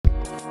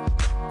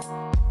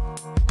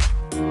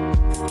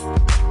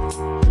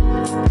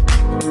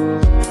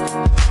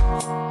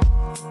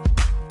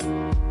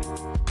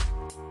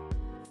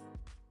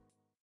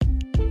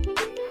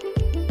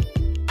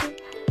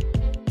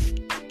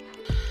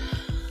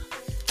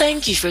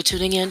Thank you for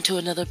tuning in to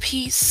another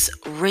Peace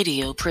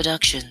Radio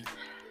production,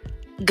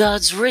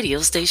 God's radio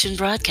station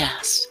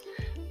broadcast,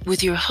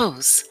 with your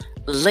host,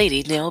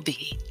 Lady Nell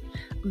B.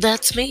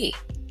 That's me.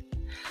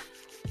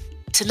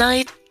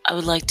 Tonight, I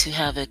would like to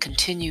have a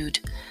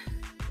continued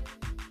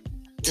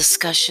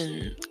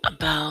discussion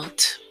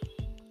about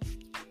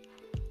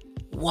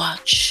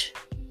watch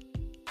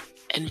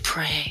and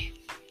pray.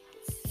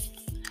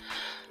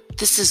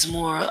 This is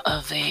more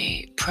of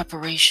a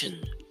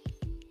preparation.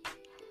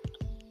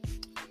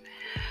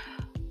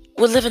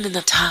 We're living in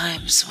the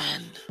times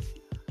when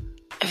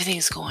everything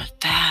is going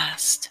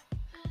fast.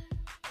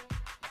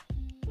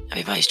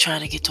 Everybody's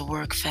trying to get to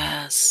work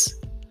fast,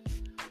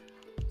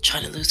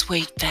 trying to lose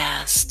weight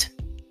fast,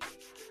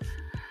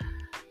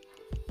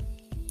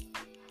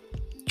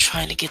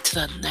 trying to get to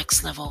the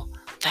next level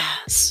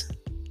fast.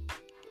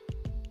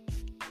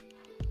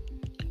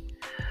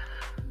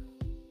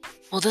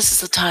 Well, this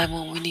is the time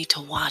when we need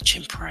to watch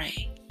and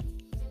pray.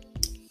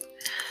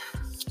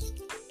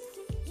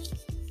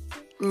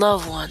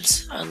 Loved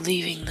ones are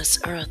leaving this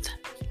earth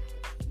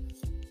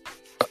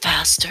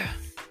faster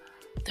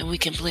than we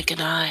can blink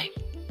an eye.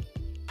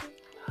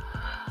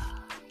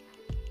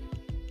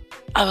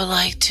 I would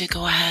like to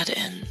go ahead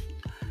and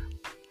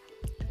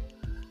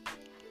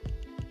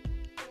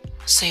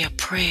say a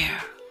prayer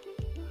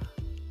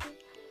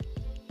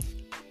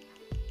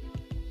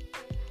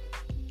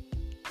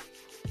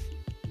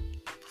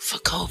for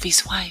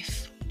Kobe's wife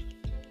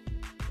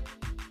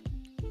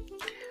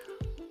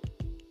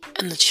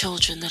and the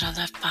children that are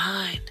left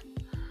behind,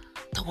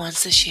 the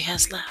ones that she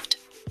has left.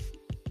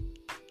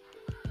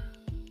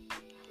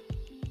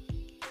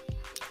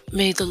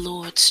 May the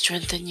Lord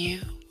strengthen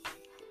you.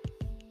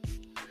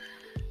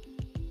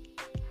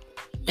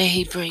 May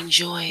He bring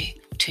joy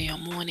to your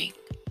morning.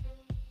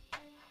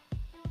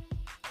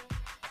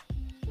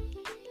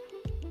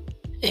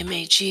 And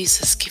may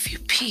Jesus give you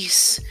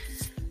peace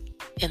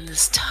in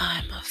this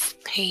time of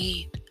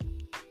pain.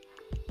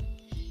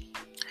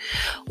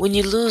 When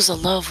you lose a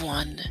loved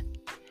one,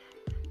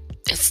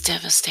 it's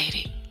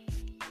devastating.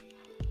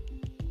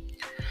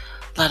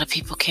 A lot of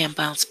people can't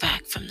bounce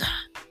back from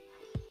that.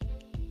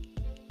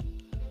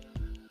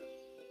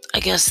 I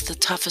guess the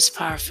toughest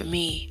part for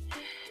me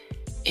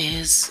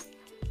is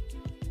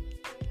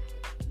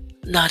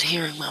not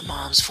hearing my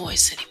mom's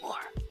voice anymore.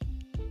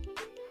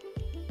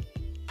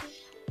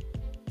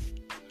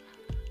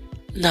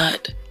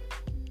 Not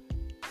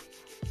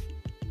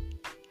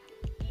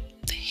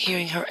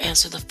hearing her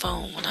answer the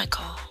phone when I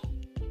call.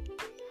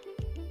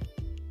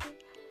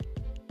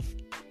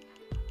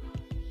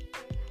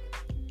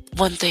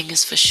 One thing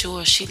is for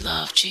sure, she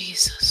loved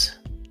Jesus.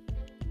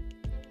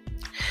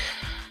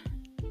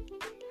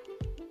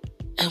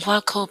 And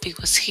while Kobe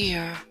was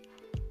here,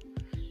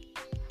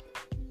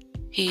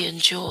 he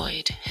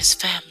enjoyed his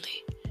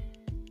family.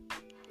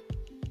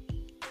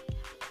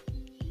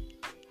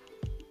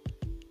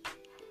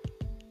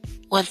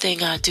 One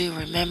thing I do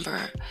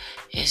remember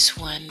is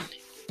when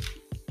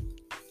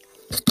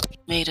he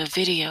made a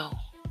video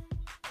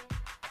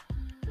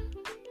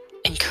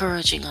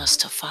encouraging us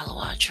to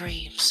follow our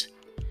dreams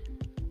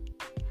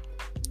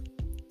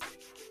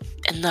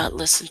and not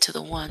listen to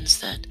the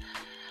ones that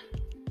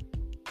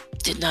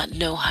did not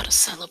know how to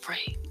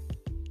celebrate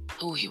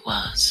who he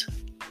was.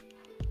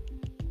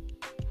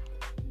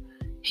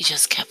 He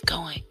just kept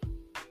going.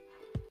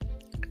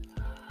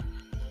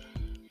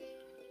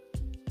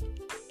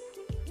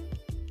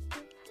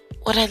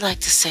 What I'd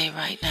like to say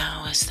right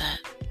now is that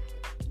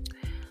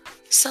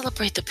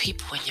celebrate the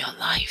people in your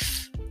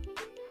life.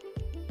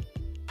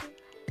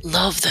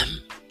 Love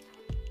them.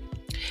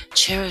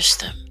 Cherish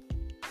them.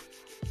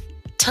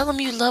 Tell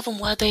them you love them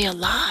while they're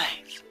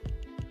alive.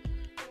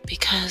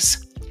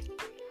 Because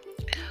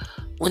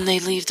when they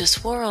leave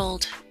this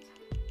world,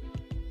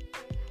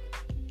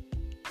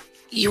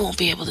 you won't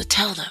be able to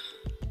tell them.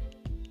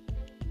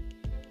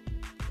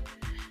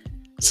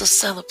 So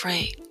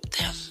celebrate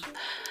them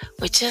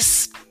with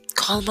just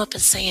call them up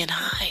and saying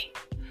hi.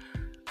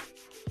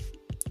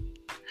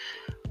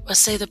 Or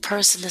say the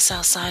person that's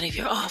outside of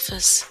your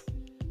office,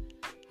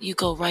 you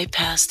go right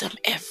past them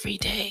every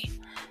day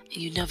and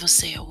you never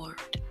say a word.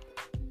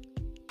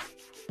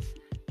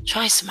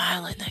 Try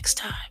smiling next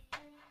time.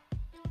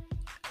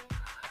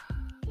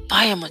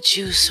 Buy them a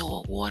juice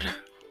or a water.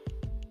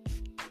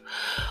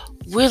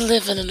 We're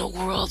living in a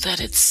world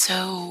that it's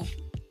so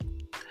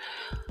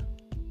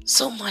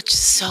much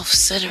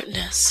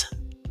self-centeredness.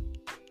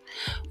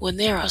 When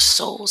there are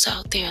souls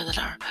out there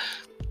that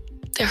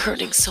they're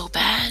hurting so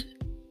bad.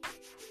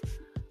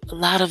 A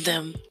lot of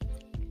them,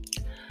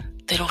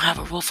 they don't have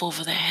a roof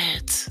over their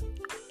heads.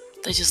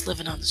 They're just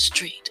living on the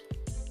street.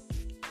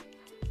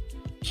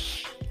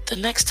 The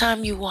next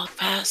time you walk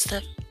past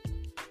them,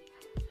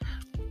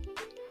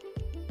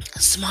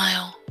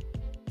 smile.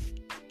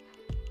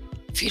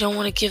 If you don't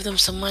want to give them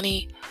some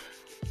money,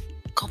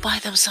 go buy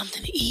them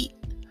something to eat.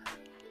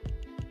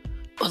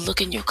 Or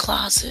look in your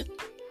closet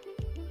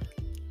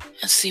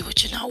and see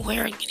what you're not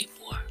wearing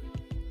anymore.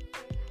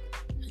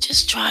 And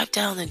just drive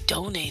down and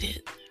donate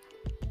it.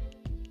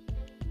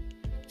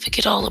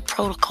 Forget all the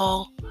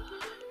protocol.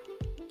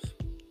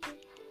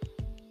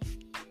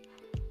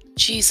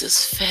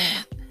 Jesus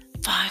fed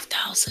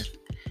 5,000.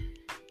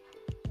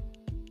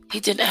 He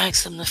didn't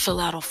ask them to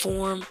fill out a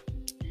form.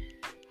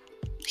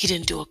 He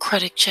didn't do a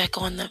credit check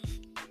on them.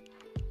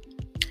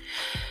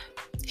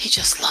 He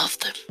just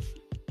loved them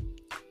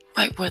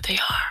right where they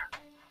are.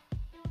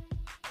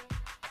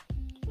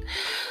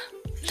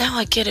 Now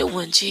I get it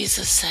when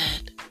Jesus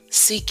said,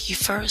 "Seek ye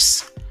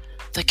first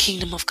the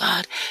kingdom of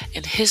God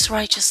and his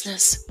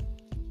righteousness,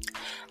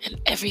 and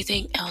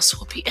everything else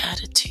will be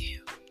added to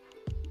you."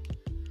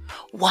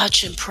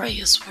 Watch and pray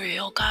is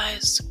real,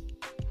 guys.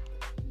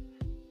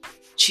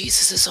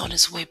 Jesus is on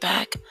his way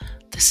back.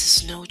 This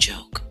is no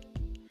joke.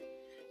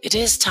 It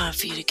is time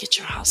for you to get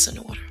your house in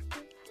order.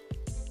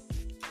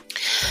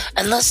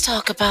 And let's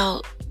talk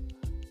about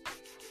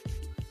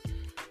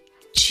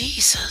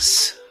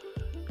Jesus.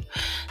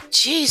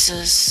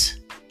 Jesus,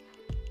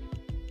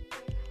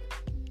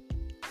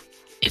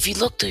 if you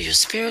look through your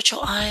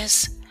spiritual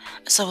eyes,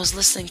 as I was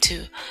listening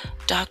to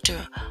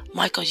Dr.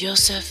 Michael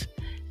Youssef,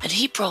 and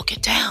he broke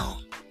it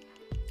down.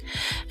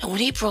 And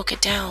when he broke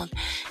it down,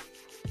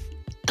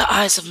 the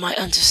eyes of my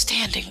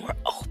understanding were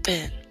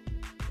open.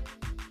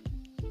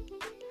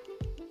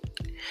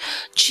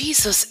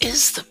 Jesus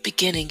is the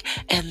beginning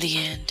and the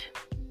end.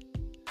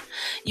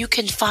 You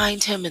can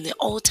find him in the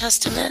Old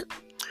Testament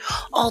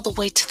all the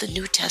way to the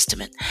New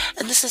Testament.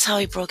 And this is how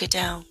he broke it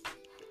down.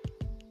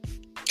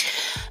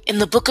 In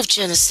the book of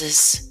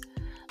Genesis,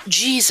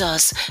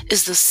 Jesus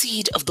is the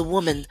seed of the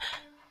woman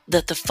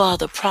that the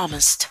Father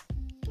promised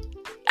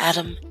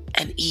Adam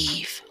and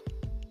Eve.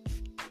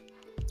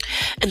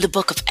 In the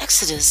book of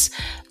Exodus,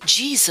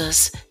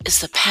 Jesus is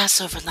the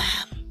Passover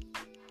lamb.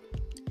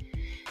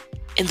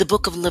 In the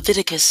book of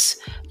Leviticus,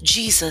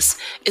 Jesus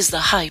is the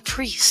high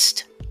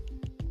priest.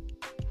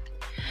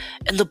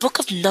 In the book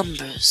of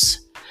Numbers,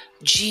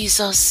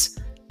 Jesus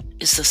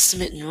is the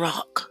smitten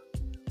rock.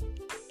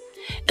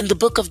 In the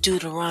book of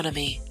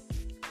Deuteronomy,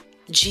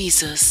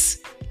 Jesus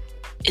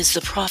is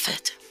the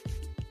prophet.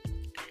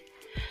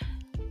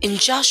 In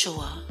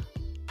Joshua,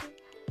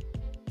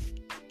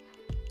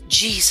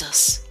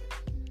 Jesus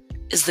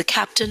is the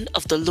captain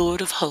of the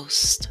Lord of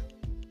hosts.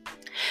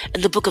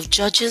 In the book of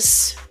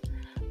Judges,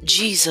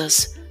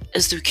 Jesus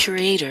is the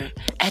creator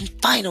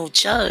and final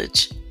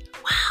judge.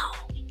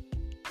 Wow.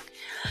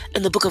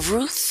 In the book of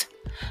Ruth,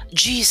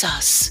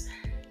 Jesus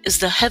is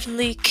the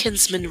heavenly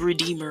kinsman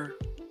redeemer.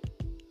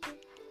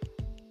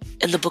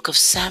 In the book of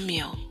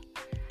Samuel,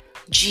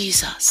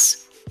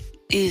 Jesus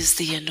is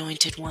the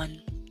anointed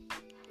one.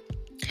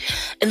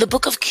 In the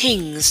book of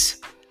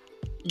Kings,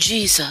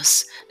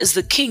 Jesus is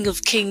the King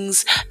of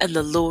kings and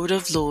the Lord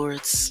of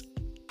lords.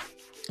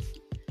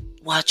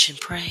 Watch and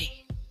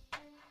pray.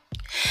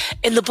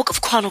 In the book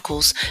of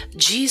Chronicles,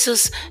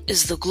 Jesus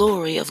is the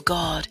glory of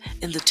God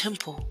in the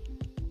temple.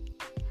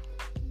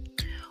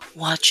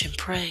 Watch and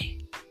pray.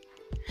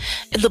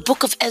 In the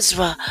book of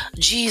Ezra,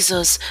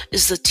 Jesus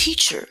is the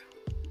teacher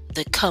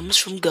that comes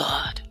from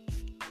God.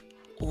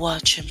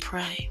 Watch and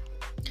pray.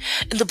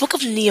 In the book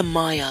of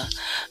Nehemiah,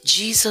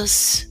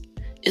 Jesus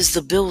is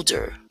the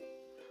builder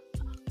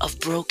of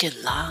broken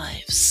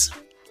lives.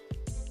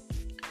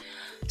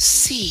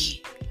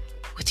 See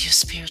with your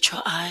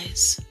spiritual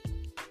eyes.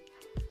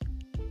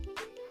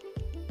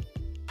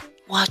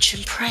 Watch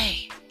and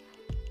pray.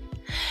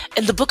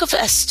 In the book of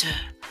Esther,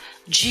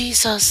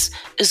 Jesus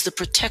is the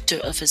protector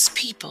of his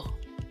people.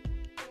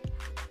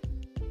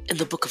 In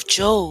the book of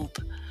Job,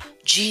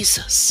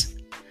 Jesus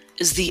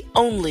is the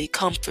only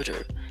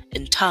comforter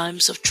in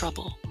times of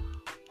trouble.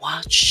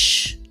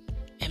 Watch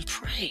and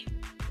pray.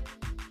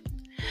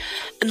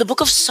 In the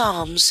book of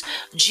Psalms,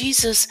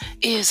 Jesus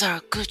is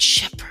our good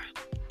shepherd.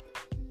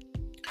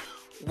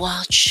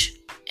 Watch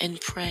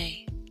and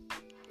pray.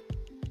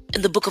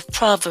 In the book of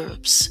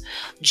Proverbs,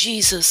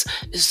 Jesus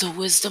is the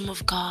wisdom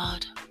of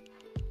God.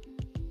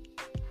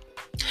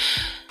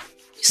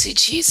 You see,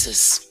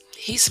 Jesus,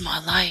 he's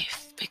my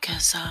life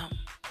because I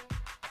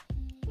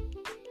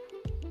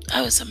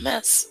was a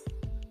mess.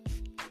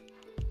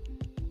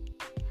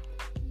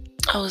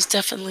 I was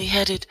definitely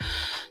headed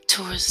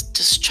towards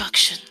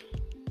destruction.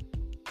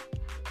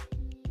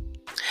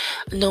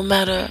 No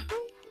matter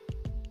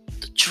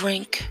the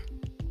drink,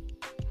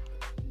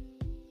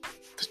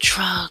 the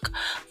drug,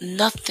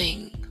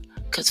 nothing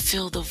could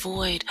fill the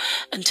void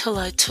until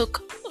I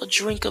took a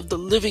drink of the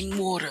living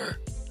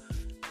water,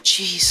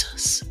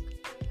 Jesus.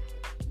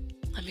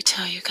 Let me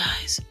tell you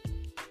guys,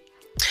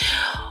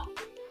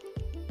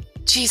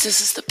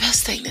 Jesus is the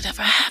best thing that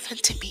ever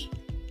happened to me.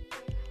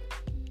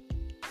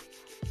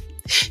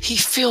 He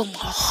filled my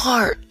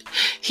heart.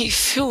 He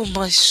filled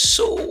my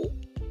soul.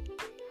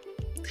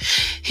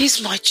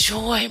 He's my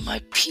joy,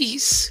 my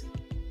peace.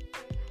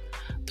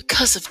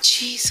 Because of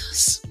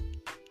Jesus,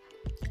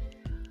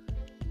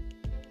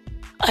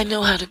 I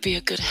know how to be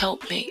a good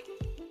helpmate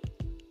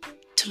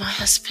to my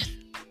husband.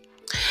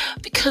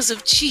 Because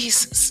of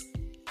Jesus,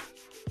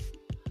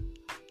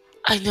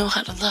 I know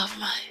how to love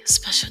my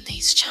special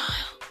needs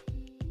child.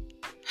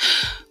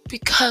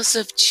 Because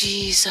of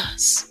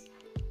Jesus,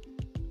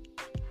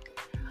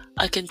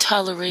 I can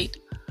tolerate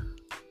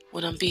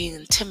when I'm being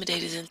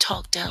intimidated and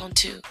talked down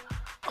to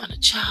on a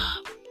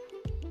job.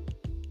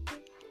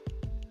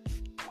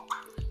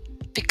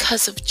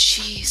 Because of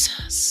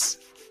Jesus,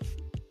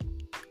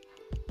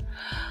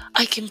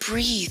 I can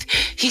breathe.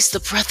 He's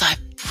the breath I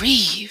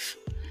breathe.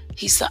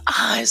 He's the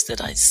eyes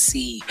that I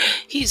see.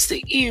 He's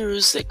the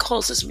ears that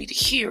causes me to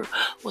hear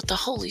what the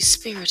Holy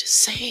Spirit is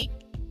saying.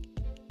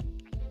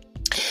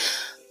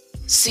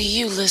 See,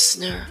 you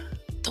listener,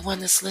 the one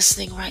that's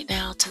listening right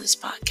now to this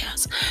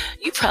podcast,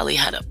 you probably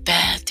had a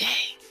bad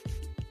day.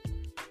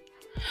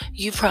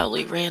 You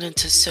probably ran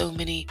into so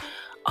many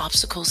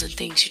obstacles and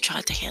things you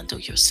tried to handle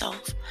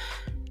yourself.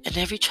 And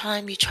every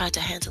time you tried to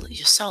handle it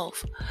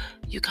yourself,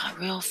 you got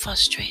real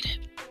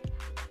frustrated.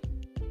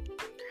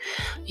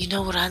 You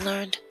know what I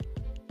learned?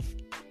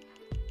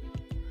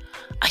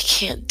 I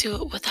can't do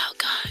it without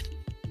God.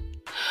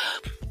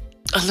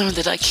 I learned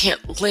that I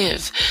can't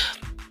live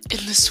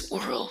in this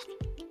world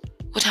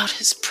without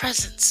His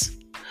presence,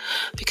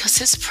 because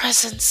His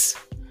presence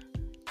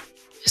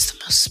is the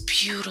most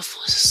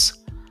beautiful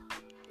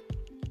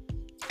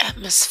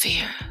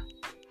atmosphere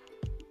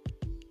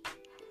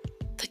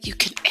that you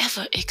can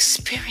ever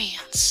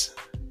experience.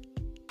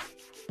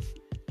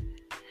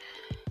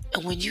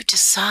 And when you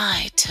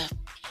decide to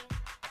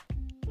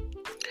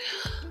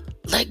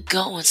let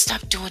go and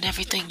stop doing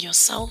everything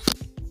yourself,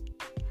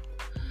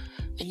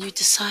 and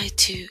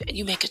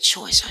you make a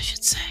choice, I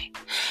should say,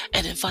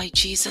 and invite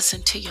Jesus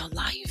into your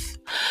life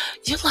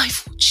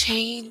will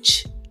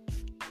change.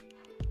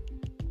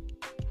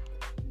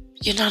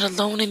 You're not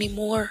alone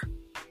anymore.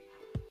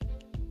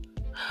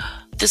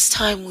 This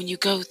time when you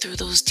go through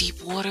those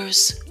deep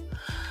waters,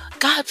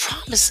 God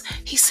promised,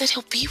 He said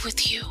He'll be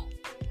with you.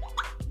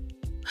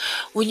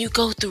 When you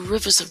go through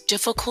rivers of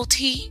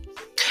difficulty,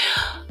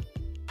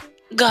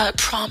 God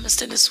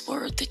promised in His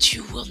word that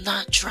you will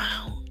not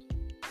drown.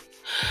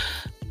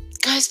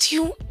 Guys,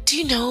 do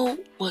you know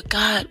what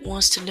God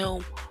wants to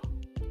know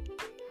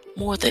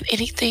more than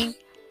anything?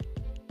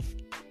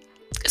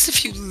 Is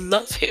if you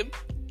love Him.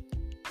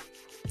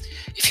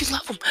 If you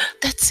love Him,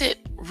 that's it.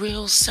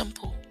 Real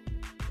simple.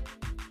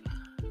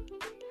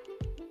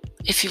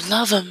 If you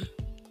love Him,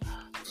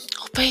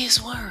 obey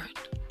His word.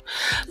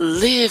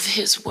 Live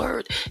His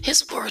word.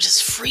 His word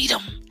is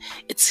freedom.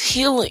 It's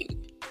healing.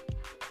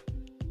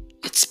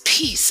 It's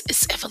peace.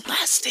 It's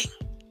everlasting.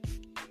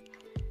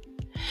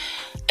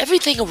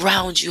 Everything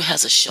around you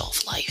has a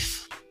shelf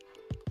life.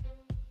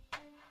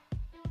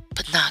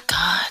 But not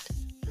God.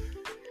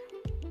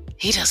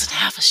 He doesn't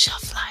have a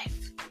shelf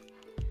life.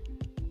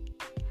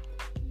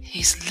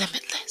 He's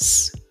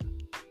limitless.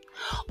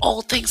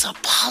 All things are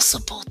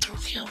possible through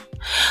Him.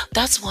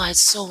 That's why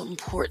it's so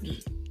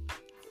important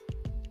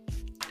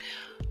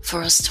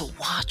for us to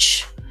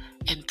watch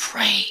and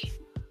pray.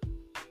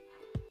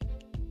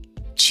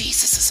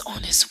 Jesus is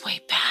on His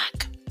way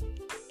back.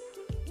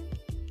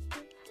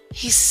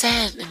 He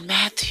said in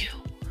Matthew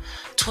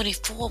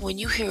 24, when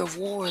you hear of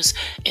wars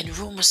and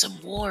rumors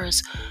of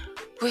wars,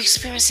 we're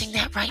experiencing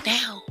that right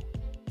now.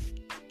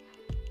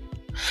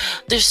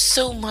 There's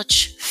so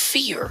much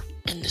fear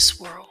in this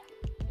world.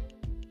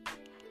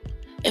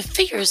 And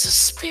fear is a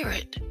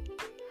spirit.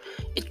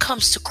 It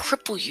comes to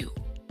cripple you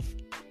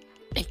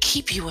and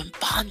keep you in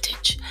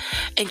bondage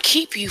and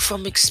keep you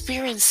from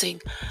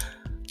experiencing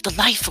the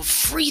life of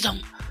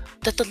freedom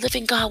that the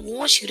living God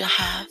wants you to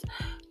have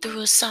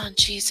through His Son,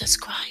 Jesus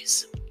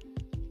Christ.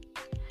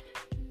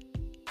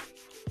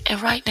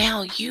 And right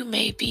now, you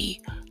may be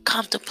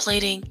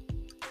contemplating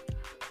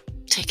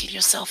taking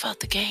yourself out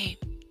the game.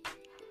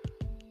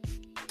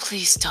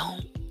 Please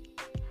don't.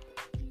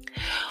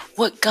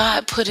 What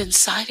God put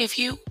inside of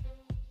you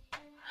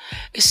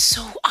is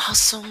so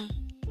awesome,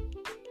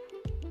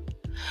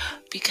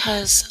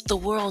 because the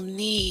world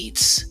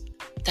needs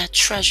that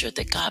treasure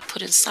that God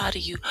put inside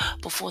of you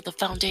before the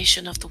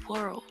foundation of the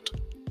world.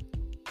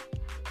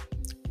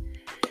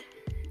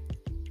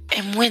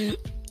 And when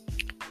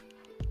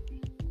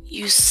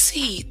you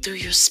see through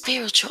your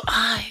spiritual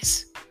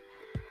eyes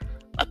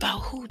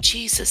about who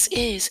Jesus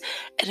is,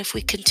 and if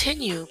we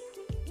continue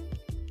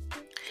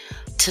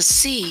to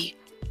see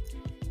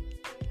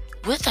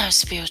with our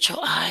spiritual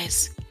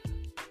eyes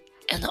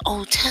in the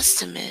Old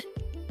Testament,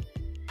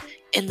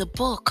 in the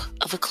book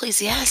of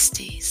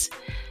Ecclesiastes,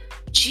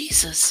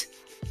 Jesus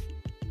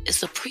is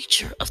the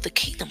preacher of the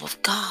kingdom of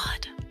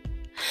God.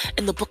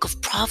 In the book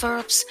of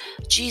Proverbs,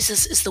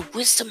 Jesus is the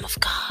wisdom of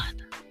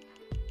God.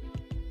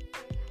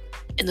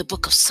 In the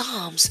book of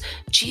Psalms,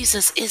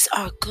 Jesus is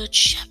our good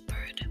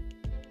shepherd.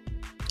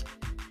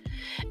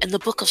 In the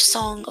book of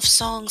Song of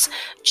Songs,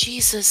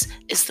 Jesus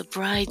is the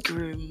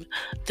bridegroom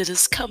that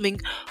is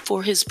coming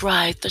for His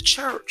bride, the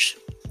church.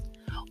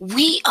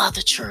 We are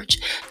the church.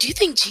 Do you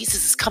think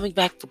Jesus is coming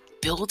back for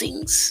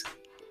buildings?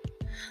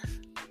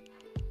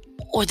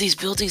 Or these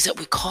buildings that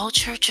we call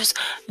churches?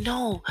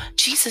 No,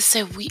 Jesus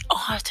said we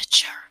are the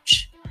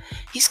church.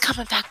 He's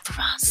coming back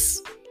for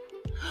us.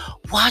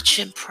 Watch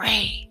and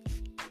pray.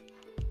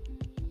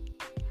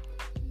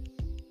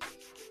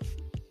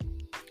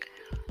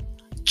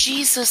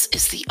 Jesus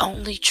is the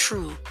only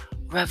true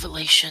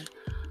revelation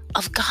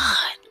of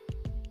God.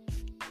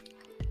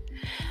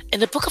 In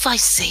the book of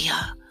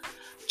Isaiah,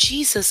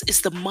 Jesus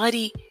is the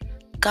mighty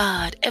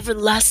God,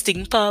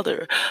 everlasting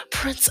Father,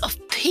 Prince of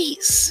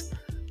Peace.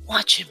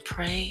 Watch and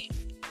pray.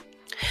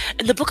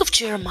 In the book of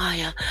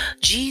Jeremiah,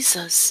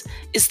 Jesus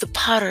is the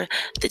potter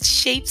that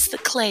shapes the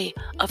clay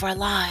of our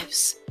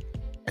lives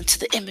into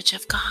the image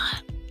of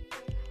God.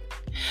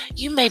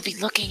 You may be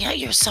looking at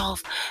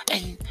yourself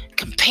and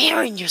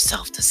comparing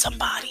yourself to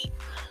somebody,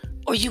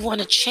 or you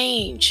want to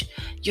change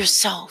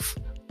yourself.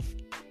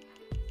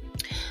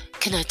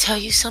 Can I tell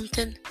you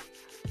something?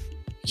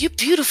 You're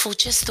beautiful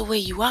just the way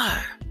you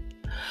are.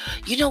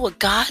 You know what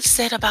God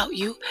said about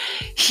you?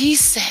 He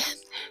said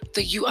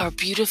that you are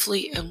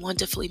beautifully and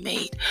wonderfully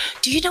made.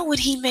 Do you know what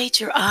He made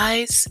your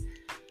eyes?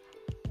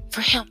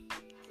 For Him,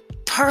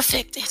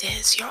 perfect it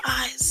is, your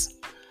eyes.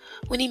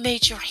 When He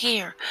made your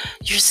hair,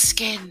 your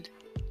skin,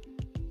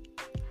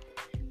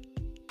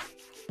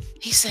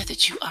 He said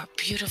that you are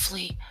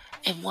beautifully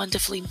and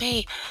wonderfully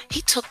made.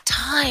 He took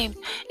time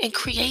in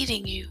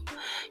creating you.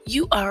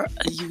 You are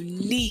a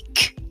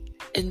unique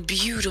and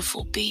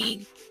beautiful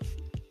being.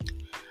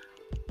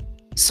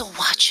 So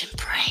watch and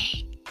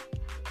pray.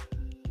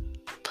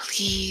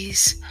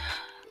 Please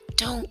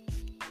don't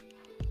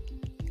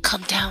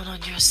come down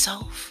on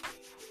yourself.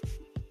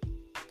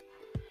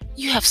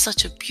 You have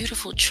such a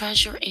beautiful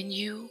treasure in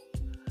you.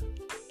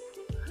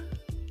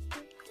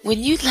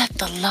 When you let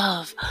the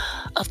love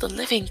of the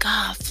living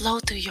God flow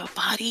through your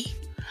body,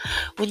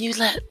 when you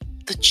let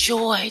the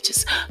joy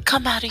just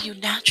come out of you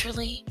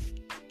naturally,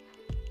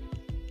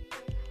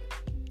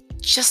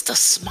 just a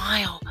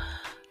smile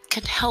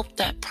can help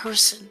that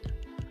person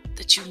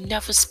that you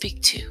never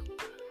speak to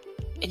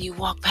and you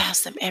walk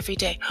past them every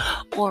day.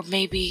 Or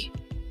maybe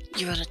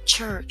you're in a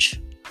church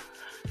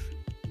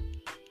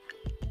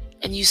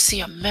and you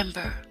see a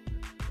member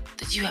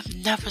that you have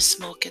never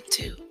spoken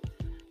to.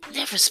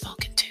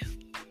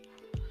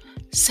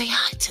 Say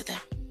hi to them.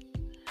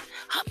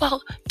 How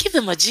about give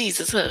them a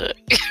Jesus hug?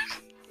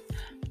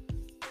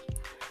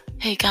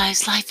 Hey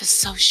guys, life is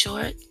so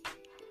short.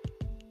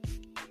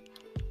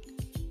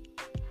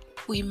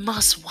 We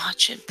must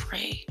watch and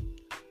pray.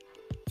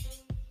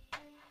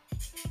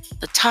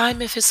 The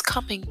time of His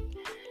coming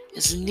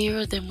is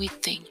nearer than we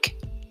think.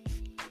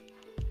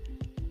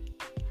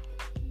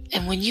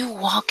 And when you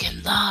walk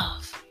in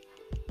love,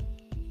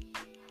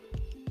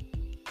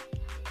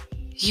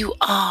 you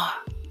are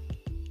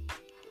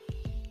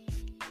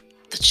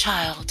the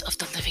child of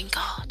the living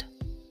God.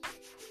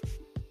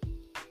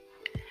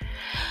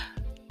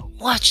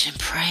 Watch and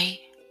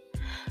pray.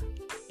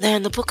 Now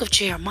in the book of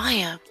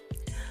Jeremiah,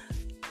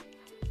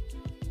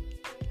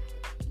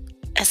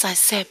 as I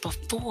said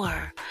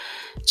before,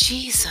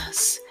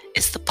 Jesus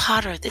is the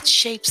potter that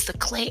shapes the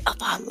clay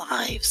of our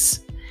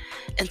lives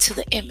into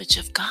the image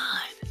of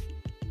God.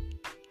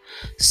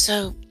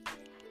 So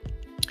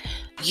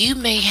you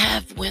may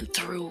have went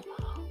through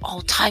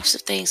all types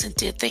of things and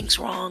did things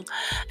wrong,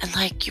 and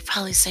like you're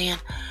probably saying,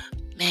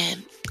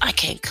 man, I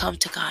can't come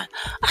to God.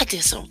 I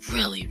did some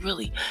really,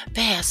 really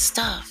bad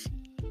stuff.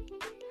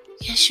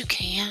 Yes, you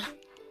can.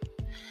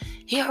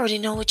 He already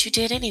know what you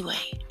did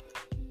anyway.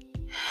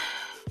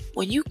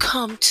 When you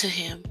come to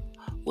Him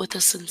with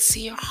a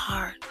sincere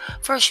heart,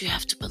 first you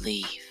have to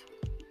believe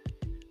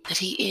that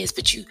He is,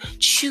 but you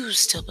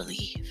choose to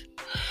believe.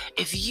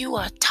 If you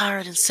are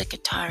tired and sick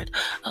and tired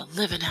of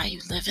living how you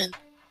living,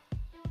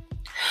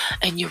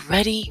 and you're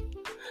ready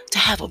to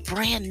have a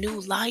brand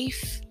new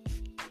life,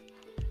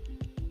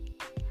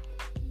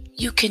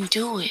 you can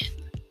do it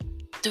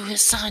through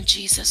His Son,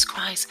 Jesus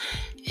Christ.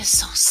 It's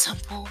so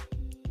simple.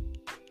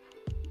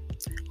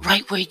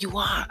 Right where you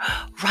are,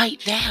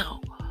 right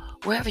now,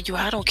 wherever you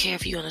are. I don't care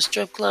if you're in a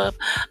strip club.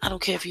 I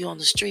don't care if you're on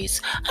the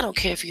streets. I don't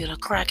care if you're in a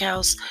crack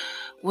house.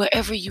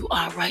 Wherever you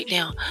are right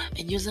now,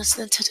 and you're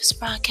listening to this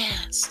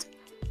broadcast,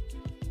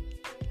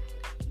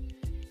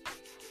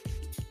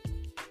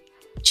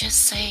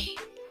 just say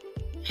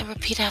and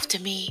repeat after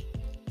me.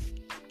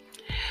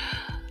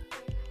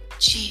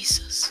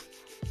 Jesus,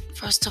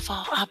 first of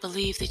all, I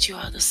believe that you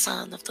are the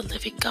Son of the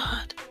living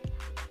God.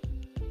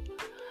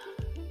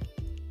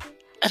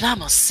 And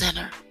I'm a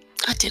sinner.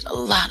 I did a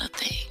lot of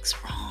things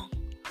wrong.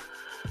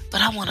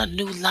 But I want a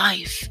new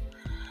life.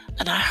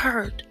 And I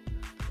heard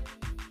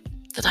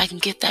that I can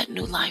get that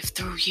new life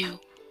through you.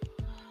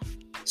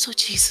 So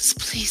Jesus,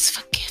 please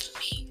forgive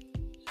me.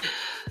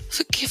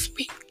 Forgive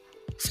me.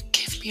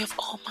 Forgive me of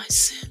all my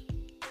sin.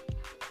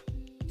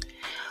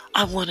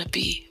 I want to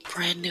be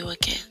brand new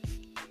again.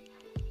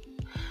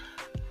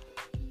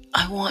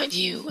 I want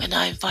you, and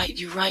I invite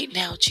you right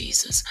now,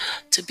 Jesus,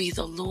 to be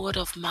the Lord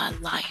of my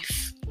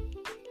life.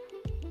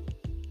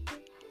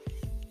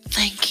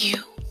 Thank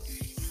you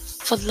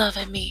for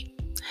loving me.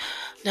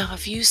 Now,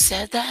 if you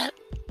said that,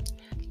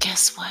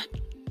 guess what?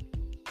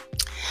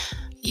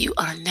 You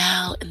are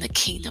now in the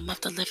kingdom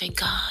of the living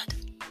God.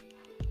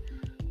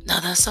 Now,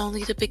 that's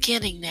only the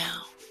beginning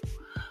now.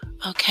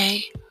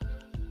 Okay?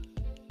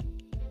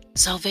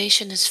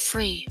 Salvation is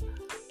free,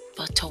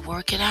 but to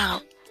work it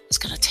out, it's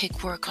going to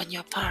take work on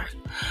your part.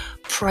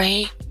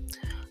 Pray,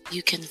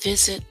 You can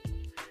visit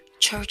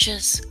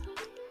churches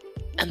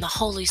and the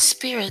Holy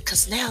Spirit,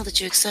 because now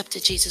that you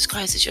accepted Jesus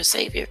Christ as your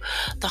Savior,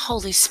 the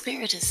Holy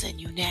Spirit is in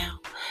you now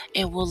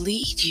and will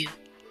lead you.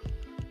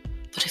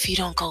 But if you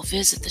don't go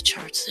visit the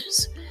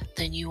churches,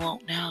 then you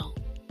won't know.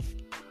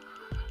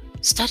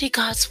 Study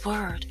God's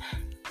Word.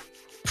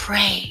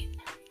 Pray.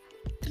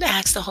 And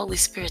ask the Holy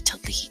Spirit to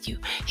lead you.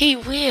 He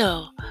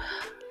will.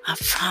 I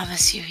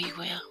promise you He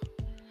will.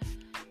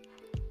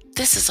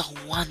 This is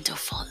a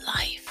wonderful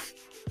life.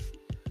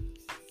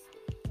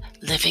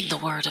 Living the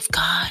Word of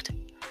God.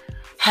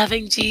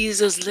 Having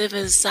Jesus live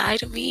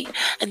inside of me.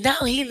 And now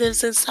He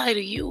lives inside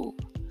of you.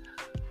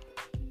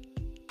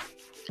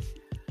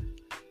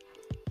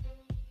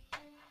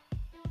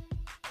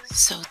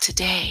 So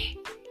today,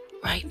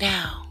 right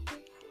now,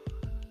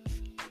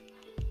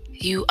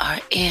 you are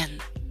in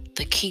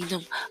the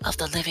kingdom of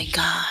the living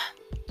God.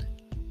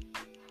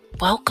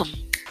 Welcome.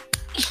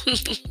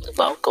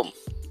 Welcome.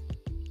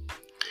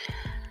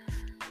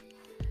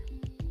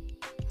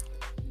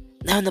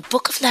 Now in the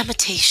book of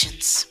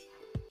Lamentations,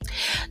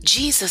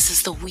 Jesus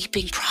is the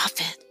weeping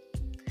prophet.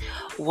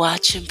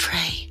 Watch and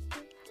pray.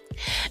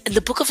 In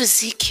the book of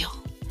Ezekiel,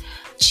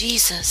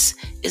 Jesus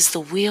is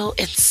the wheel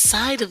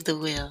inside of the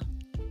wheel.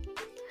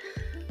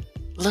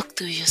 Look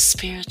through your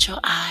spiritual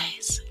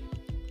eyes.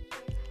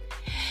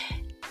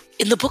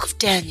 In the book of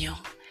Daniel,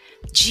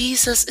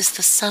 Jesus is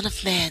the Son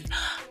of Man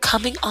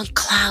coming on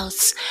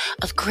clouds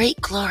of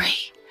great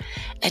glory,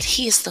 and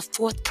He is the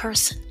fourth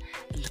person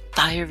in the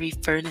fiery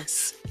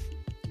furnace.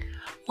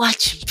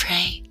 Watch and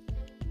pray.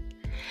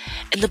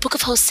 In the book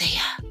of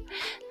Hosea,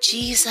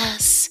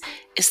 Jesus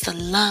is the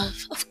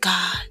love of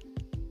God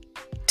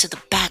to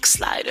the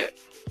backslider.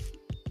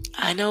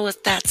 I know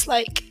what that's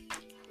like.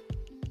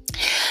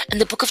 In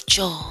the book of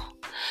Joel,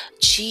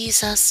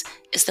 Jesus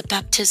is the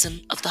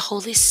baptism of the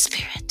Holy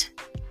Spirit.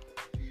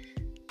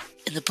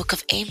 In the book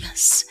of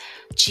Amos,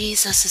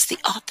 Jesus is the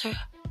author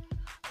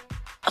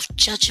of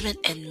judgment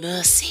and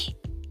mercy.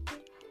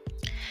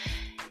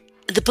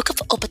 In the book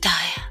of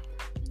Obadiah,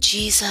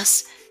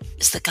 Jesus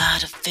is the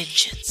God of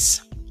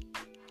vengeance.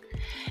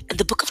 In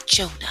the book of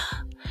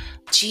Jonah,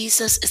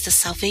 Jesus is the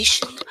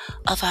salvation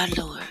of our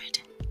Lord.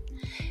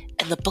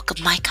 In the book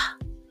of Micah,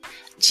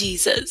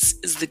 Jesus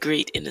is the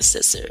great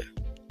intercessor.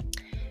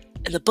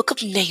 In the book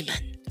of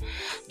Naaman,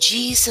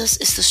 Jesus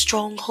is the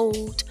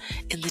stronghold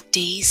in the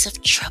days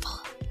of trouble.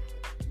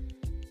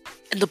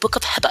 In the book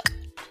of Habakkuk,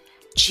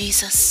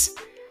 Jesus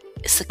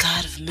is the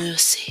God of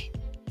mercy.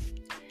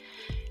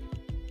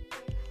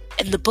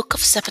 In the book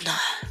of Zephaniah,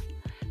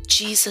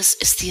 Jesus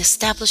is the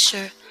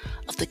establisher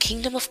of the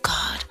kingdom of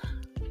God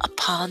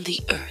upon the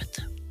earth.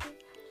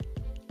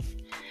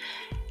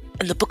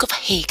 In the book of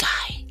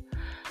Haggai,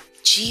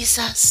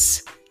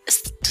 Jesus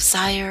is the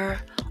desire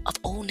of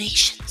all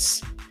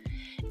nations.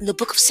 In the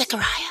book of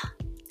Zechariah,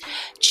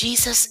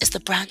 Jesus is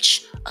the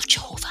branch of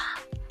Jehovah.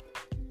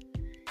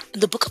 In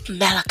the book of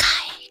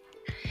Malachi,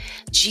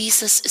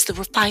 Jesus is the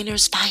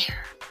refiner's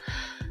fire,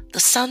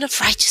 the Son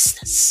of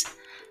righteousness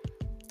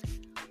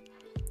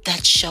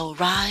that shall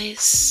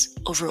rise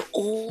over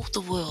all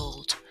the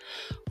world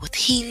with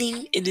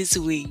healing in His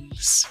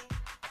wings.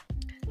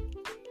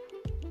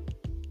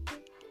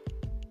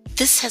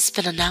 This has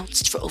been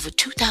announced for over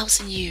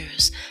 2,000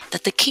 years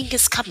that the King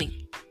is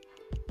coming.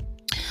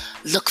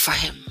 Look for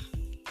Him.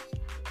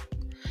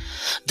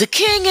 The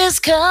King is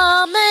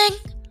coming.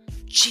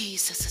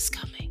 Jesus is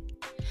coming.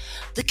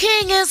 The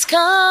King is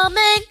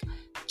coming.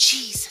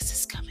 Jesus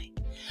is coming.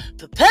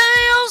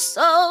 Prepare your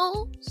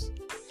souls.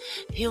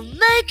 He'll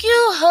make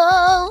you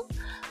whole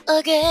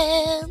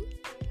again.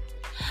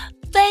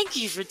 Thank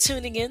you for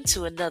tuning in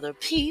to another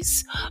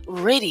Peace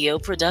Radio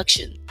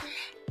production.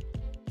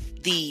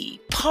 The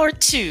part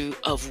 2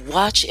 of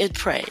Watch and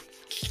Pray.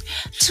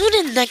 Tune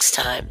in next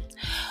time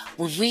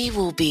when we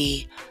will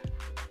be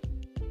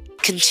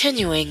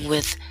continuing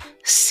with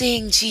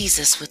seeing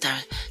Jesus with our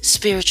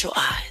spiritual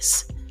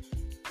eyes.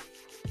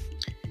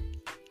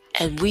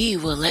 And we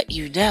will let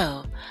you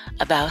know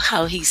about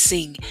how He's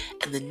seen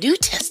in the New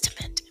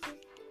Testament.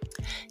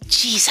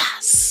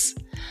 Jesus,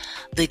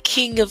 the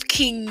King of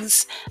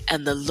Kings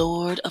and the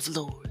Lord of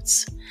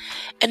Lords.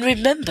 And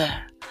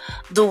remember,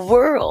 the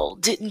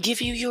world didn't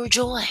give you your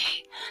joy,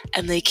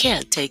 and they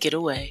can't take it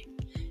away.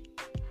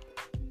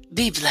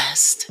 Be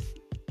blessed,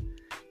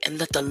 and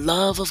let the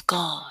love of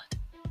God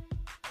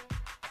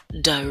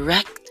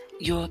direct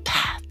your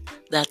path.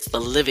 That's the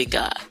living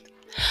God.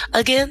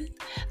 Again,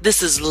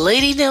 this is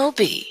Lady Nell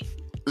B.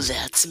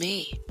 That's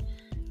me.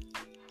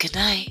 Good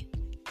night.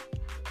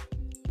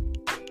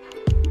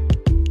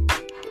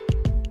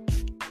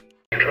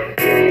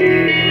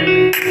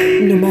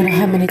 No matter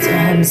how many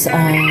times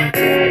I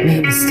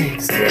made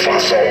mistakes, I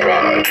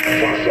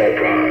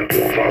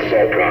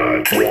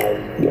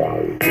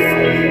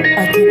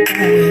can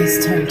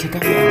always turn to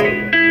God.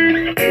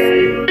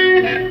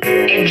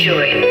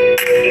 Enjoy.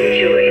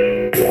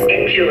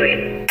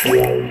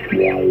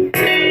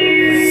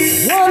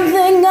 One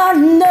thing I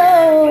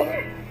know.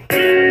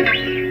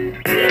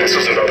 This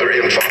is another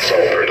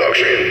Infosol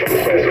production.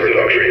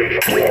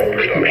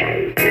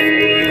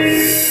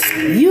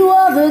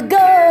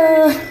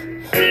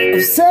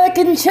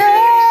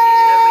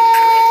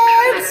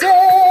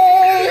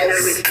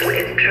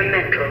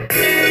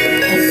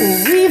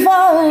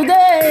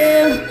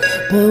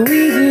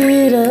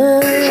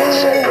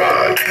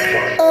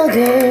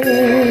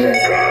 again.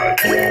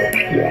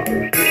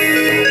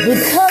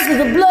 Because of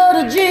the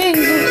blood of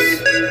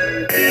Jesus,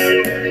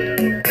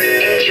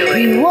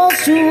 He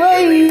washed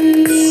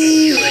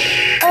away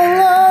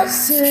all our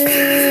sins.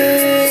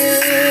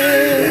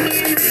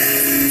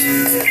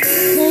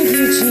 Thank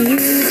you,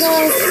 Jesus.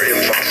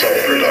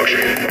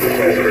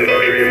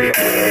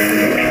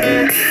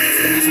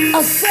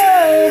 I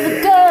serve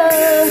the God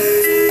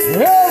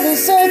of the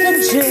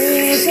second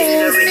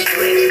chances.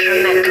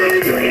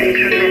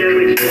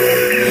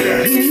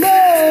 He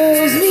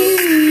loves me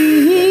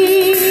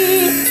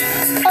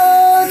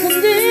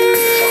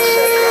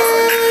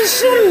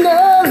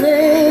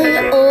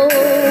unconditionally. Oh,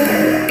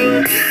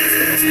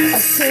 I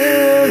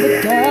serve the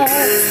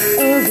God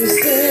of the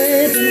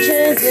second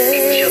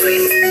chances.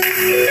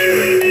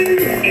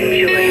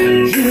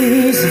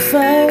 He's the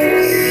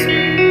first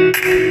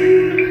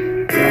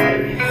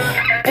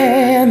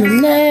and the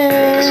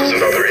last. This is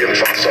another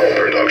Infosol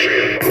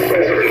production.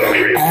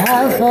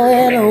 Alpha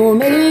and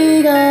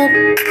Omega,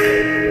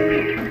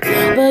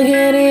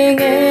 beginning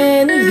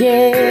and the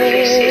end.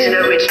 This is an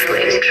original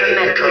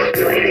instrumental.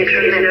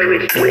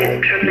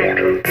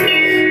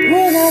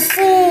 When I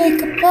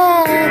think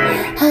about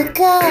how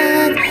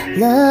God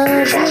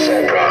loves me,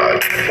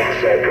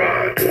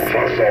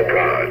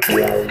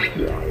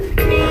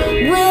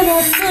 when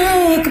I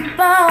think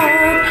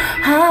about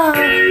how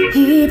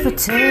He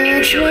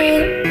protects me,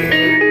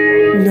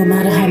 no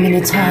matter how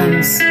many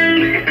times.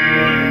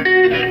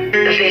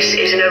 This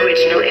is an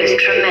original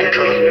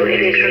instrumental.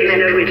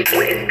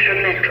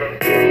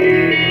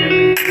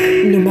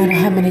 No matter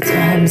how many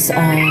times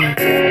I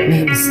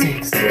made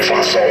mistakes. I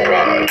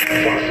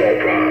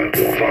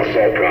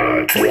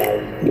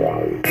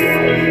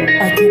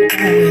can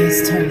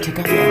always turn to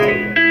God.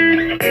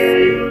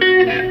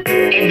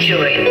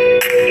 Enjoy.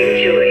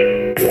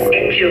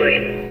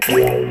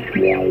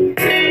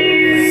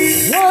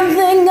 One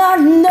thing I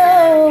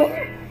know,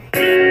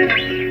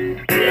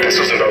 This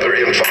is another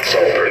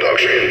Infosol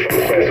production.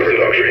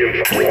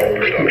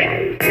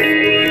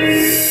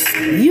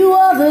 You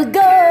are the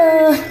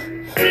God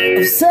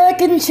of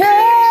second chances.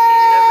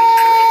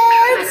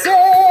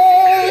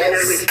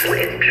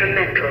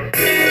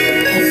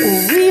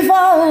 We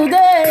fall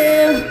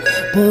down,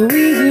 but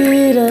we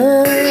get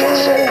up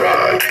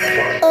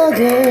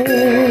again.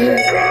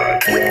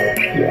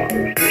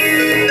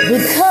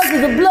 Because of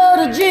the blood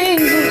of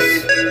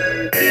Jesus,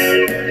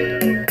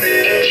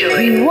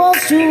 He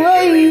washed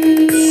away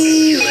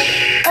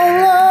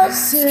all our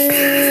sins.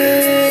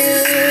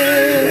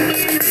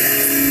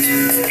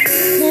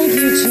 Thank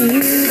you,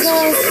 Jesus.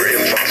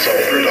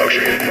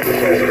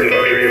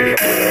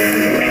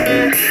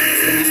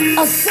 I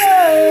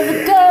serve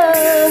the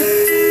God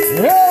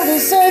of the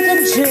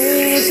second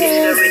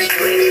chances.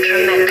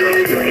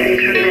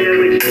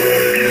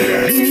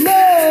 He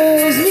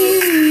loves me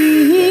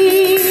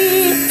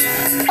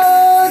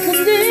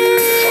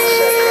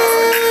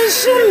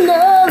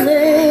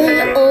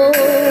unconditionally. Oh,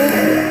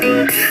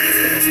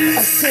 I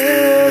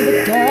serve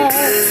the God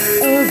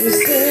of the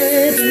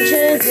second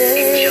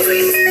chances.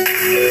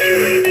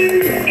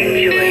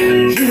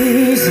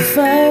 He's the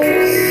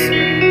first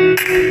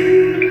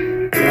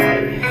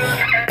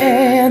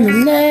and the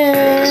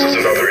last. This is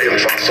another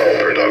Infosol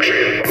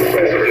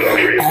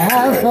production.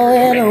 Alpha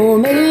and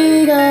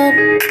Omega,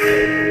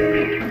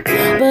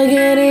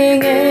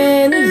 beginning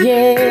and the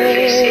end.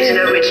 This is an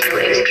original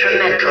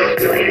instrumental.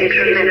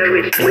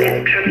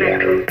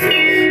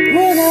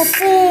 When I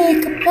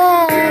think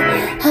about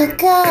how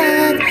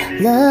God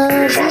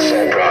loves me,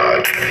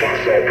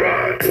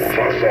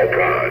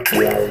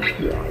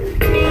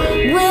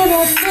 when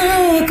I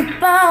think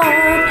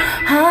about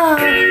how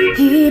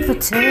He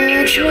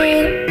protects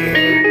me,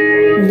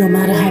 no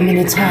matter how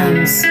many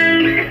times.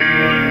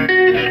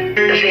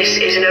 This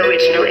is an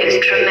original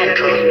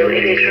instrumental.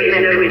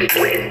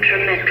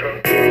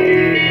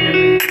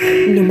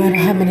 No matter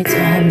how many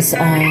times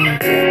I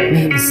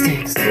made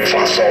mistakes. I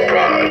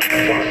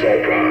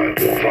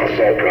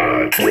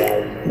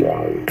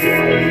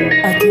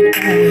can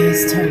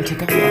always turn to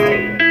God.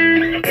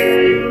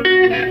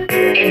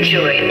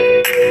 Enjoy.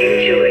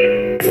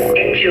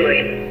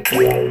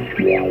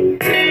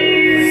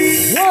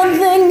 One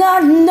thing I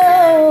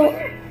know,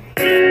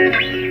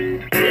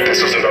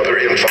 This is another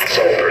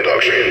Infosol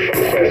production.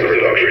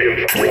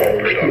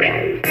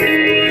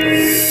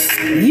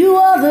 You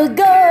are the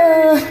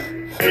God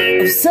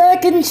of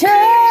second chances.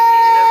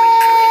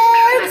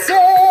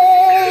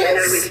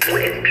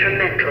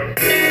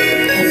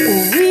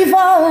 We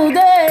fall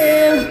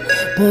down,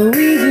 but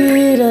we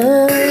get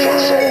up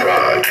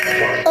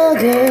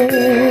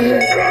again.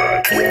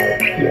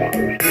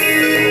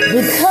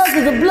 Because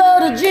of the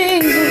blood of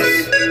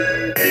Jesus,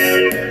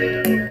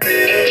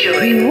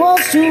 He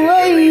washed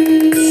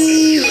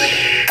away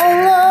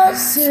all our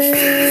sins.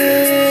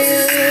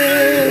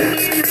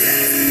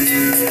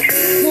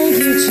 Thank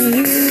you,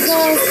 Jesus.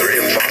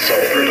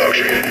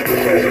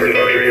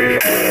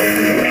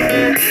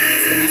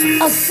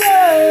 I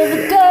serve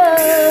the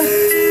God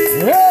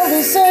of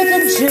the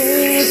second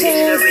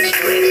chances.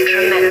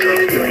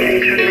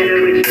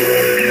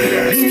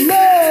 He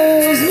loves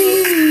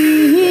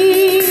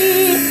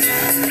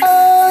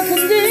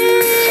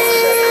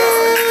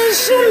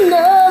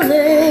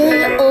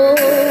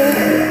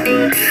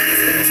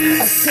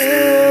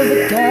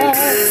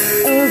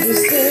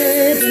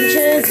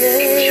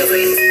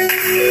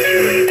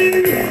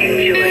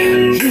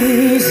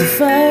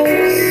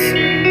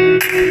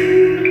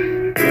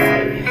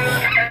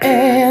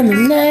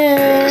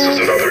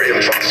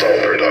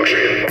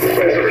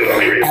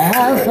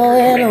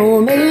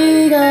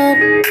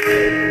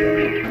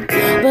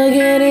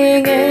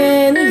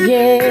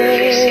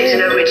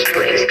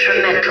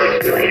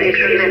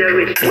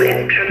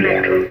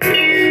instrumental.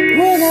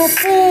 When I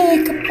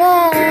think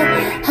about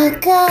how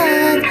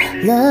God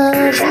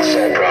loves me.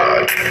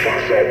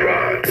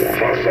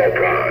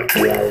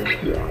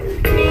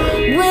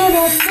 When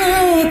I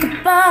think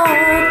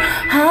about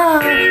how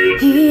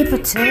He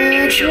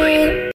protects me.